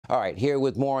All right, here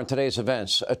with more on today's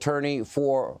events, attorney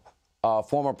for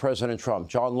former President Trump,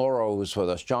 John Lauro, who's with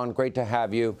us. John, great to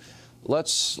have you.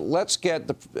 Let's get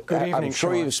the. Good evening, I'm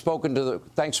sure Sean. you've spoken to the.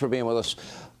 Thanks for being with us.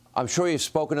 I'm sure you've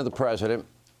spoken to the president.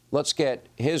 Let's get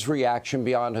his reaction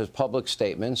beyond his public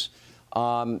statements.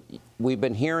 We've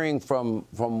been hearing from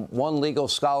one legal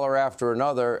scholar after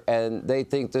another, and they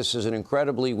think this is an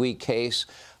incredibly weak case.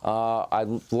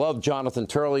 I love Jonathan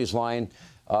Turley's line,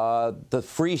 the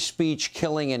free speech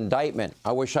killing indictment.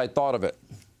 I wish I'd thought of it.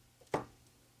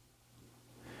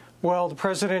 Well, the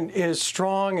president is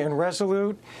strong and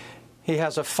resolute. He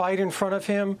has a fight in front of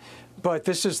him. But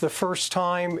this is the first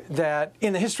time that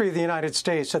in the history of the United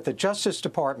States that the Justice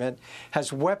Department has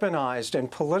weaponized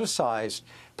and politicized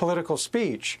political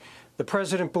speech. The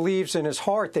president believes in his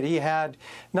heart that he had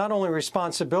not only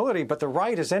responsibility, but the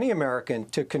right as any American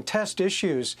to contest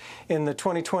issues in the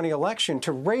 2020 election,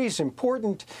 to raise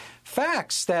important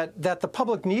facts that the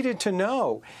public needed to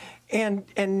know. And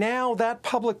now that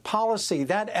public policy,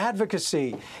 that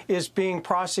advocacy is being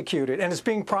prosecuted, and it's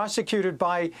being prosecuted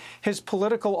by his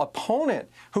political opponent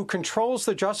who controls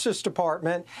the Justice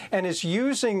Department and is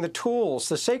using the tools,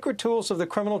 the sacred tools of the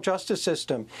criminal justice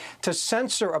system to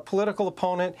censor a political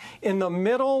opponent in the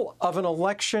middle of an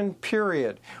election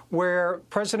period where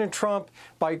President Trump,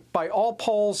 by all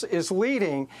polls, is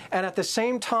leading, and at the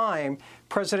same time,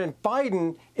 President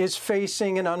Biden is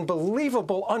facing an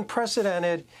unbelievable,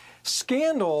 unprecedented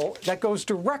scandal that goes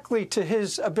directly to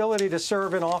his ability to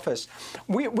serve in office.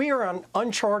 We are on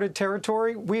uncharted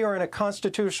territory. We are in a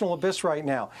constitutional abyss right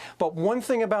now. But one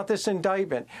thing about this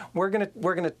indictment, we're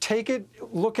gonna take it,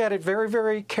 look at it very,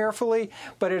 very carefully,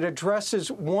 but it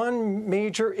addresses one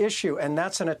major issue, and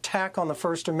that's an attack on the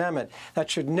First Amendment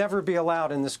that should never be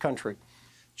allowed in this country.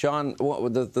 John,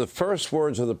 the first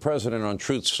words of the president on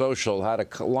Truth Social had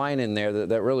a line in there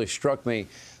that really struck me.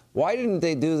 Why didn't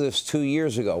they do this 2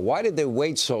 years ago? Why did they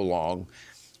wait so long?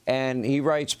 And he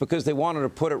writes, because they wanted to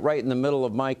put it right in the middle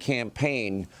of my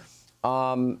campaign.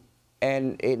 And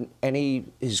he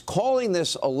is calling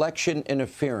this election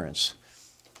interference.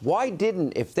 Why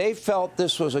didn't, if they felt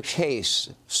this was a case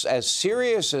as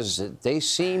serious as they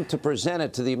seemed to present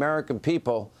it to the American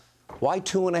people, why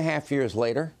 2.5 years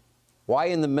later? Why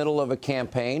in the middle of a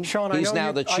campaign? Sean, he's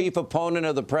now the chief opponent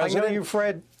of the president. I know you've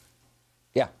read.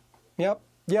 Yeah.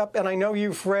 Yep. And I know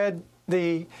you've read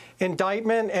the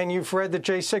indictment and you've read the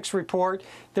J6 report.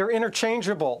 They're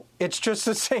interchangeable. It's just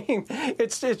the same.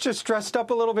 It's just dressed up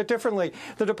a little bit differently.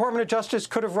 The Department of Justice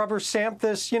could have rubber stamped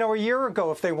this, a year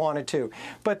ago if they wanted to.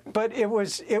 But it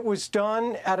was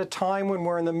done at a time when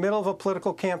we're in the middle of a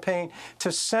political campaign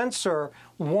to censor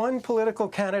one political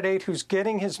candidate who's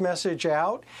getting his message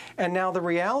out. And now the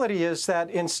reality is that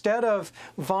instead of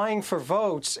vying for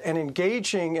votes and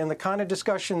engaging in the kind of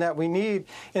discussion that we need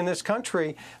in this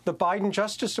country, the Biden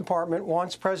Justice Department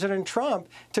wants President Trump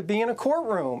to be in a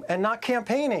courtroom and not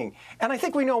campaigning. And I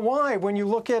think we know why when you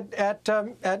look at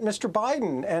Mr.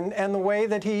 Biden and the way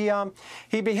that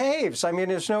he behaves. I mean,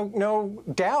 there's no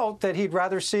doubt that he'd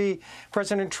rather see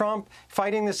President Trump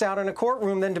fighting this out in a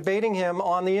courtroom than debating him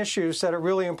on the issues that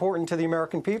are really important to the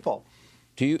American people.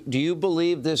 Do you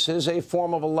believe this is a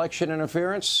form of election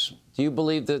interference? Do you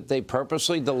believe that they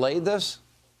purposely delayed this?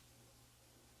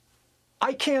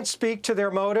 I can't speak to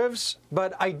their motives,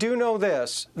 but I do know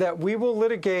this, that we will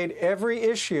litigate every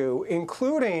issue,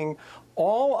 including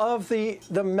all of the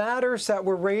matters that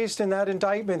were raised in that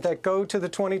indictment that go to the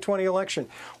 2020 election.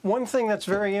 One thing that's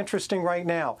very interesting right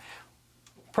now,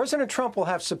 President Trump will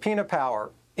have subpoena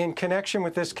power in connection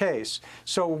with this case.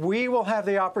 So we will have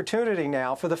the opportunity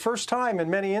now, for the first time in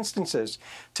many instances,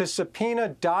 to subpoena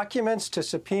documents, to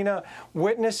subpoena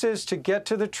witnesses, to get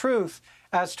to the truth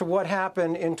as to what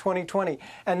happened in 2020.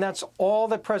 And that's all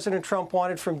that President Trump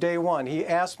wanted from day one. He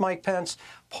asked Mike Pence,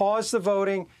 pause the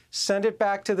voting, send it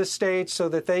back to the states so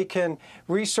that they can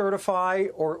recertify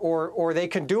or they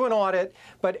can do an audit.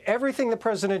 But everything the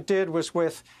president did was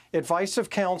with advice of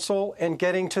counsel and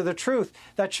getting to the truth.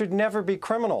 That should never be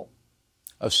criminal.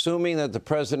 Assuming that the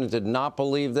president did not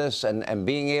believe this and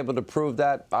being able to prove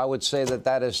that, I would say that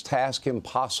that is task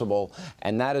impossible.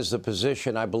 And that is the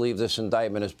position I believe this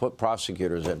indictment has put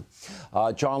prosecutors in.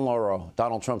 John Lauro,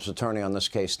 Donald Trump's attorney on this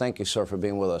case. Thank you, sir, for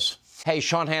being with us. Hey,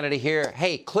 Sean Hannity here.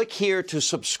 Hey, click here to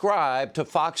subscribe to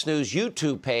Fox News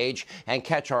YouTube page and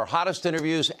catch our hottest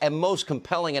interviews and most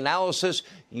compelling analysis.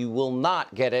 You will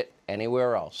not get it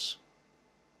anywhere else.